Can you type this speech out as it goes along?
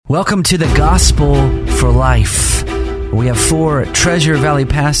Welcome to the Gospel for Life. We have 4 Treasure Valley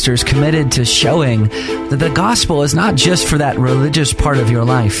pastors committed to showing that the gospel is not just for that religious part of your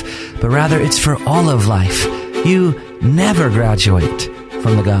life, but rather it's for all of life. You never graduate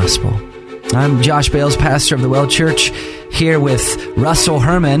from the gospel. I'm Josh Bales, pastor of the Well Church, here with Russell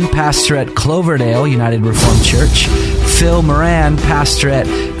Herman, pastor at Cloverdale United Reformed Church, Phil Moran, pastor at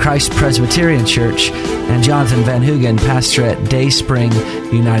Christ Presbyterian Church, and Jonathan Van Hoogen, pastor at Dayspring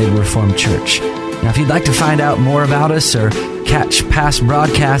United Reformed Church. Now, if you'd like to find out more about us or catch past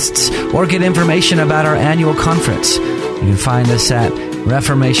broadcasts or get information about our annual conference, you can find us at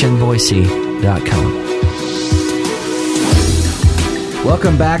reformationboise.com.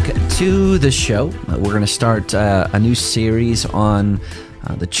 Welcome back to the show. We're going to start a new series on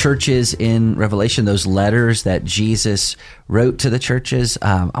the churches in Revelation, those letters that Jesus wrote to the churches.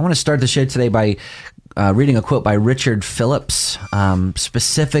 I want to start the show today by reading a quote by Richard Phillips,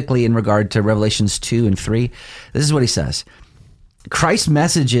 specifically in regard to Revelations 2 and 3. This is what he says. Christ's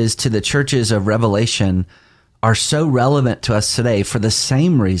messages to the churches of Revelation are so relevant to us today for the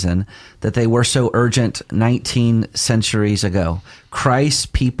same reason that they were so urgent 19 centuries ago. Christ's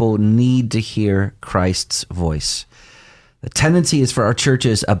people need to hear Christ's voice. The tendency is for our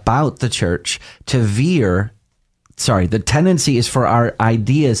churches about the church to veer the tendency is for our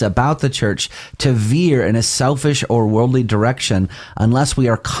ideas about the church to veer in a selfish or worldly direction unless we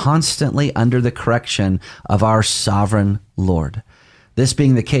are constantly under the correction of our sovereign Lord. This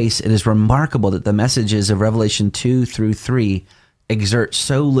being the case, it is remarkable that the messages of Revelation 2 through 3 exert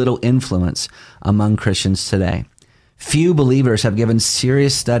so little influence among Christians today. Few believers have given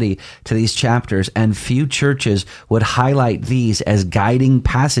serious study to these chapters, and few churches would highlight these as guiding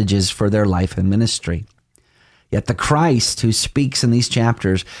passages for their life and ministry. Yet the Christ who speaks in these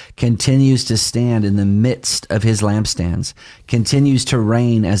chapters continues to stand in the midst of his lampstands, continues to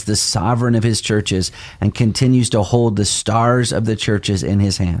reign as the sovereign of his churches, and continues to hold the stars of the churches in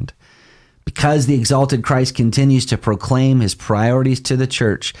his hand. Because the exalted Christ continues to proclaim his priorities to the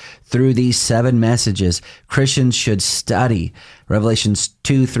church through these 7 messages, Christians should study Revelations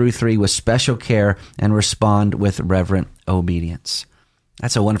 2 through 3 with special care and respond with reverent obedience.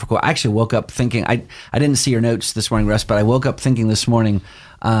 That's a wonderful quote. I actually woke up thinking, I didn't see your notes this morning, Russ, but I woke up thinking this morning,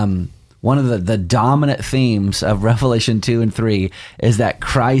 one of the dominant themes of Revelation 2 and 3 is that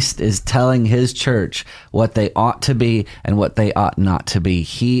Christ is telling his church what they ought to be and what they ought not to be.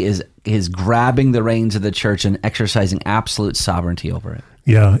 He is grabbing the reins of the church and exercising absolute sovereignty over it.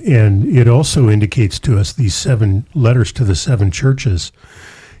 Yeah, and it also indicates to us, these 7 letters to the 7 churches,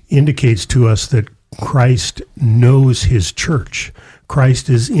 indicates to us that Christ knows his church. Christ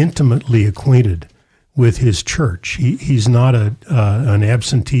is intimately acquainted with his church. He's not an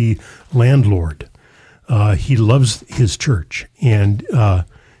absentee landlord. He loves his church and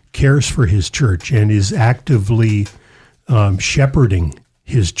cares for his church and is actively shepherding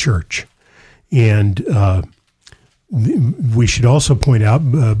his church. And we should also point out,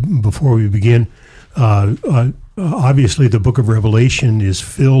 before we begin, obviously the book of Revelation is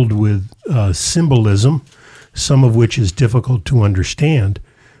filled with symbolism, some of which is difficult to understand.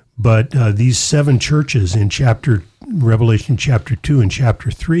 But these 7 churches in Revelation chapter 2 and chapter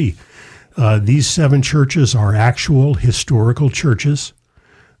 3, these 7 churches are actual historical churches.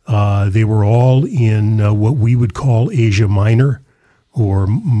 They were all in what we would call Asia Minor or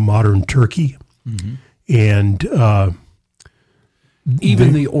modern Turkey. Mm-hmm. And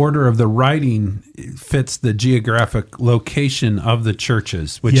even the order of the writing fits the geographic location of the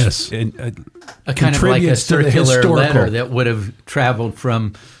churches, which yes. A kind of like a circular letter that would have traveled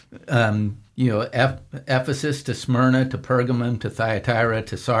from Ephesus to Smyrna to Pergamum to Thyatira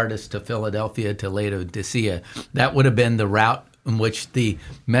to Sardis to Philadelphia to Laodicea. That would have been the route in which the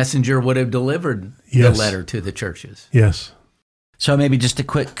messenger would have delivered the letter to the churches. Yes. So maybe just a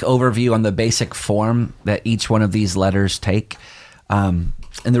quick overview on the basic form that each one of these letters take.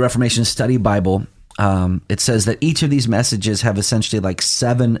 In the Reformation Study Bible, it says that each of these messages have essentially like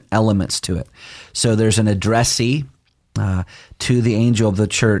 7 elements to it. So there's an addressee to the angel of the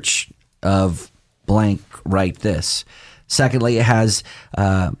church of blank, write this. Secondly, it has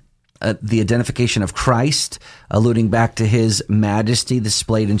the identification of Christ, alluding back to his majesty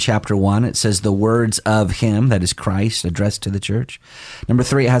displayed in chapter 1. It says the words of him, that is Christ, addressed to the church. Number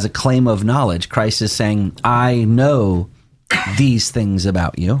 3, it has a claim of knowledge. Christ is saying, I know these things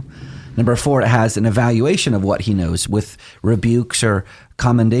about you. Number 4, it has an evaluation of what he knows with rebukes or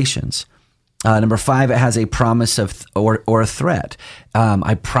commendations. Number 5, it has a promise of or a threat.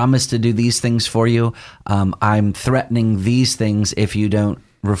 I promise to do these things for you. I'm threatening these things if you don't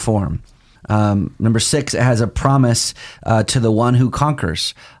reform. Number 6, it has a promise to the one who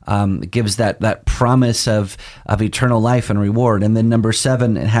conquers. It gives that promise of eternal life and reward. And then number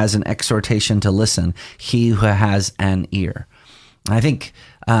 7, it has an exhortation to listen. He who has an ear. And I think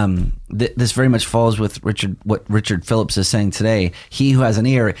this very much falls with what Richard Phillips is saying today. He who has an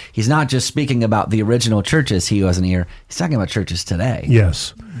ear, he's not just speaking about the original churches, he who has an ear. He's talking about churches today.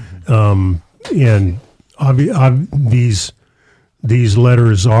 Yes. And these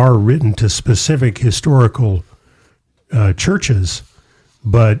letters are written to specific historical churches,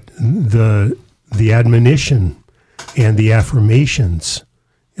 but the admonition and the affirmations,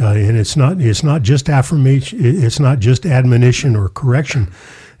 and it's not just affirmation. It's not just admonition or correction.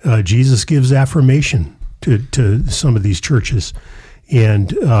 Jesus gives affirmation to some of these churches,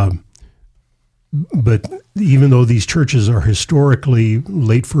 and but even though these churches are historically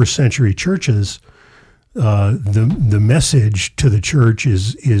late first century churches, the message to the church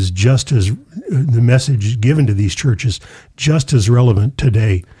is just as the message given to these churches just as relevant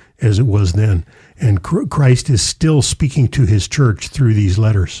today as it was then. And Christ is still speaking to his church through these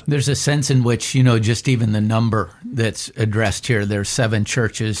letters. There's a sense in which, just even the number that's addressed here, there's 7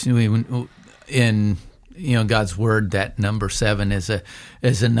 churches in God's word. That number 7 is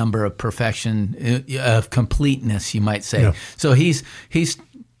a number of perfection, of completeness, you might say. Yeah. So he's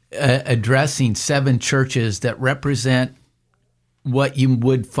addressing 7 churches that represent what you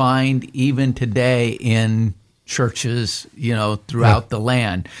would find even today in churches, throughout the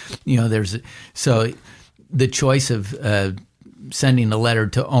land. So the choice of sending a letter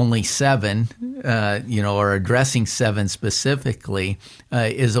to only 7, or addressing 7 specifically,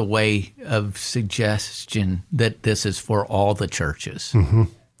 is a way of suggestion that this is for all the churches. Mm-hmm.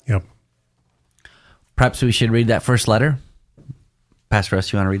 Yep. Perhaps we should read that first letter. Pastor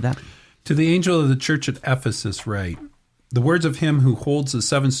Russ, you want to read that? To the angel of the church at Ephesus write, the words of him who holds the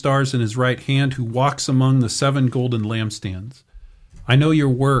 7 stars in his right hand, who walks among the 7 golden lampstands. I know your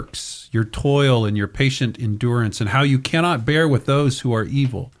works, your toil, and your patient endurance, and how you cannot bear with those who are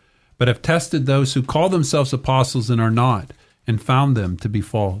evil, but have tested those who call themselves apostles and are not, and found them to be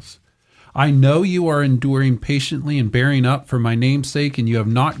false. I know you are enduring patiently and bearing up for my name's sake, and you have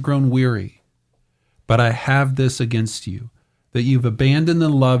not grown weary. But I have this against you, that you've abandoned the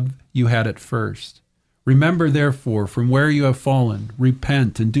love you had at first. Remember, therefore, from where you have fallen,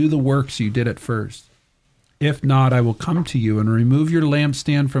 repent and do the works you did at first. If not, I will come to you and remove your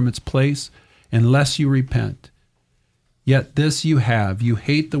lampstand from its place, unless you repent. Yet this you have, you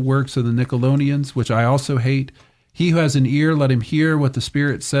hate the works of the Nicolaitans, which I also hate. He who has an ear, let him hear what the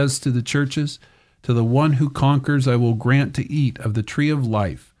Spirit says to the churches. To the one who conquers, I will grant to eat of the tree of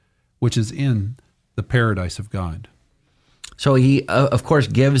life, which is in the paradise of God. So he, of course,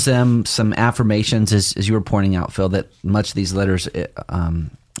 gives them some affirmations, as you were pointing out, Phil, that much of these letters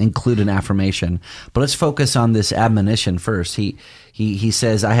include an affirmation. But let's focus on this admonition first. He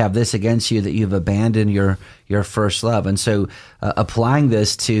says, I have this against you, that you've abandoned your first love. And so applying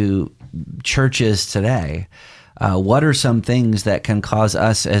this to churches today, what are some things that can cause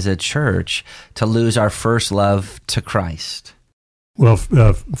us as a church to lose our first love to Christ? Well,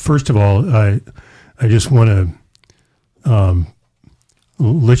 first of all, I just want to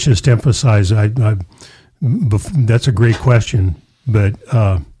let's just emphasize. That's a great question, but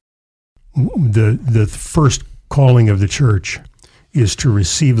the first calling of the church is to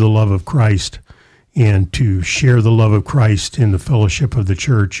receive the love of Christ and to share the love of Christ in the fellowship of the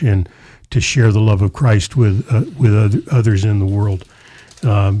church, and to share the love of Christ with others in the world.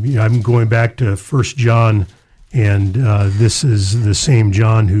 I'm going back to 1 John, and this is the same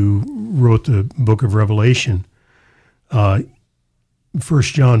John who wrote the book of Revelation. 1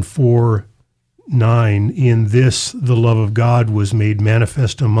 John 4:9, in this the love of God was made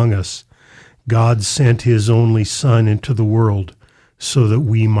manifest among us. God sent his only Son into the world so that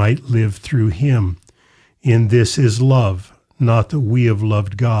we might live through him. In this is love, not that we have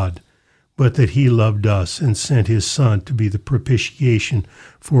loved God, but that he loved us and sent his Son to be the propitiation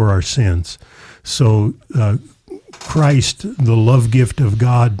for our sins. So Christ, the love gift of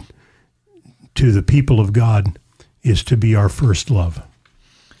God to the people of God, is to be our first love.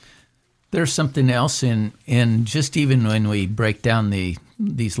 There's something else in just even when we break down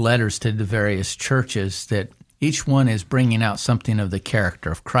these letters to the various churches, that each one is bringing out something of the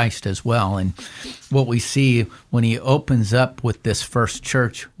character of Christ as well. And what we see when he opens up with this first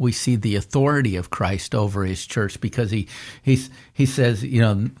church, we see the authority of Christ over his church, because he says,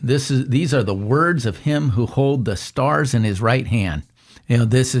 these are the words of him who hold the stars in his right hand.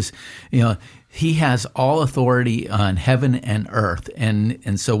 This is, he has all authority on heaven and earth.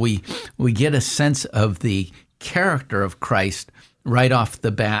 And so we get a sense of the character of Christ right off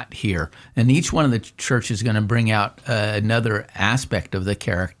the bat here. And each one of the churches is going to bring out another aspect of the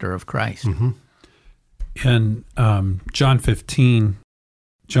character of Christ. Mm-hmm. In John 15,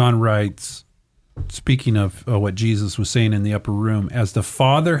 John writes, speaking of what Jesus was saying in the upper room, as the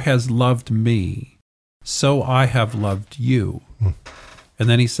Father has loved me, so I have loved you. And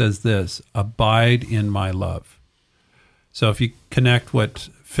then he says this, abide in my love. So if you connect what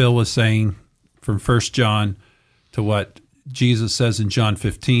Phil was saying from 1 John to what Jesus says in John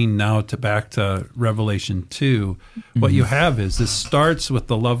 15, now back to Revelation 2, what you have is this starts with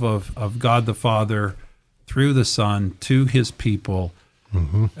the love of God the Father through the Son to his people,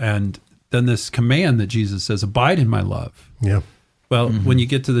 and then this command that Jesus says, abide in my love. Yeah. Well, when you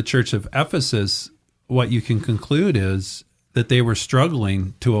get to the church of Ephesus, what you can conclude is that they were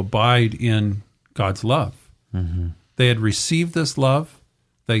struggling to abide in God's love. They had received this love,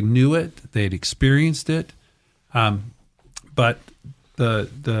 they knew it, they had experienced it, but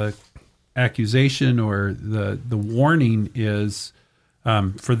the accusation or the warning is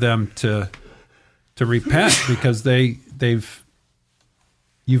for them to repent because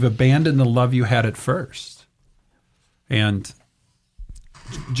you've abandoned the love you had at first. And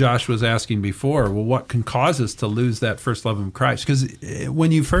Josh was asking before, well, what can cause us to lose that first love of Christ? Because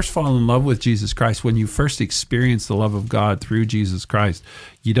when you first fall in love with Jesus Christ, when you first experience the love of God through Jesus Christ,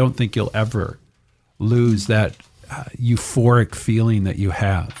 you don't think you'll ever lose that euphoric feeling that you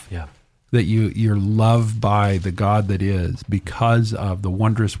have. Yeah. That you're loved by the God that is because of the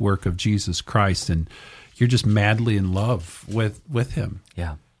wondrous work of Jesus Christ, and you're just madly in love with him.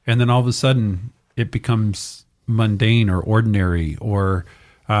 Yeah. And then all of a sudden it becomes mundane or ordinary or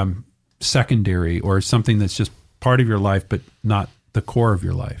secondary or something that's just part of your life but not the core of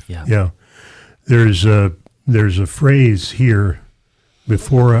your life. Yeah. Yeah. There's a phrase here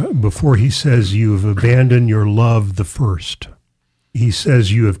before he says you have abandoned your love the first. He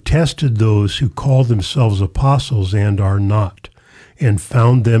says you have tested those who call themselves apostles and are not, and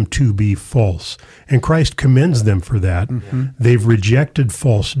found them to be false. And Christ commends them for that. They've rejected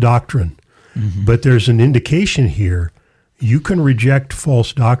false doctrine. But there's an indication here. You can reject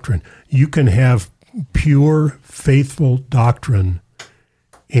false doctrine. You can have pure, faithful doctrine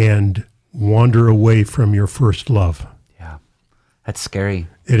and wander away from your first love. Yeah. That's scary.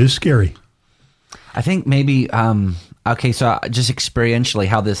 It is scary. I think maybe, okay, so just experientially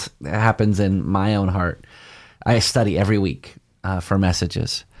how this happens in my own heart. I study every week for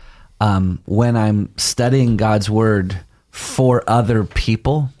messages. When I'm studying God's word for other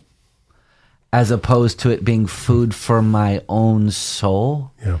people, as opposed to it being food for my own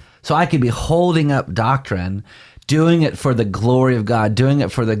soul. Yeah. So I could be holding up doctrine, doing it for the glory of God, doing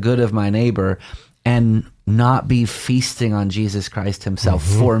it for the good of my neighbor, and not be feasting on Jesus Christ himself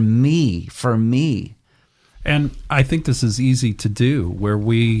for me. And I think this is easy to do, where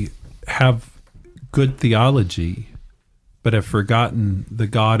we have good theology, but have forgotten the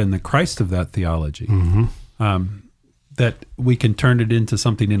God and the Christ of that theology. That we can turn it into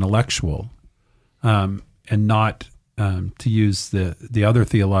something intellectual. And not, to use the other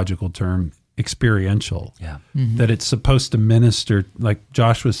theological term, experiential. Yeah. That it's supposed to minister, like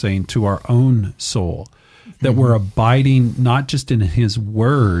Josh was saying, to our own soul. That we're abiding not just in his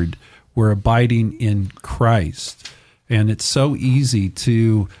word, we're abiding in Christ. And it's so easy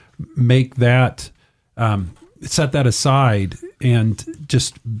to make that, set that aside and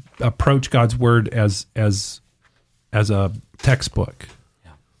just approach God's word as a textbook.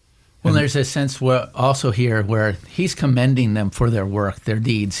 Well, there's a sense also here where he's commending them for their work, their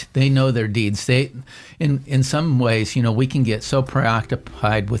deeds. They know their deeds. In some ways, we can get so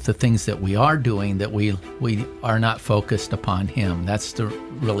preoccupied with the things that we are doing that we are not focused upon him. That's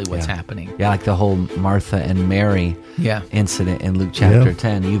really what's happening. Yeah, like the whole Martha and Mary incident in Luke chapter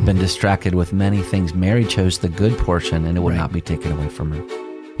 10. You've been distracted with many things. Mary chose the good portion, and it would not be taken away from her.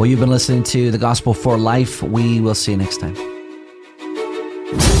 Well, you've been listening to The Gospel for Life. We will see you next time.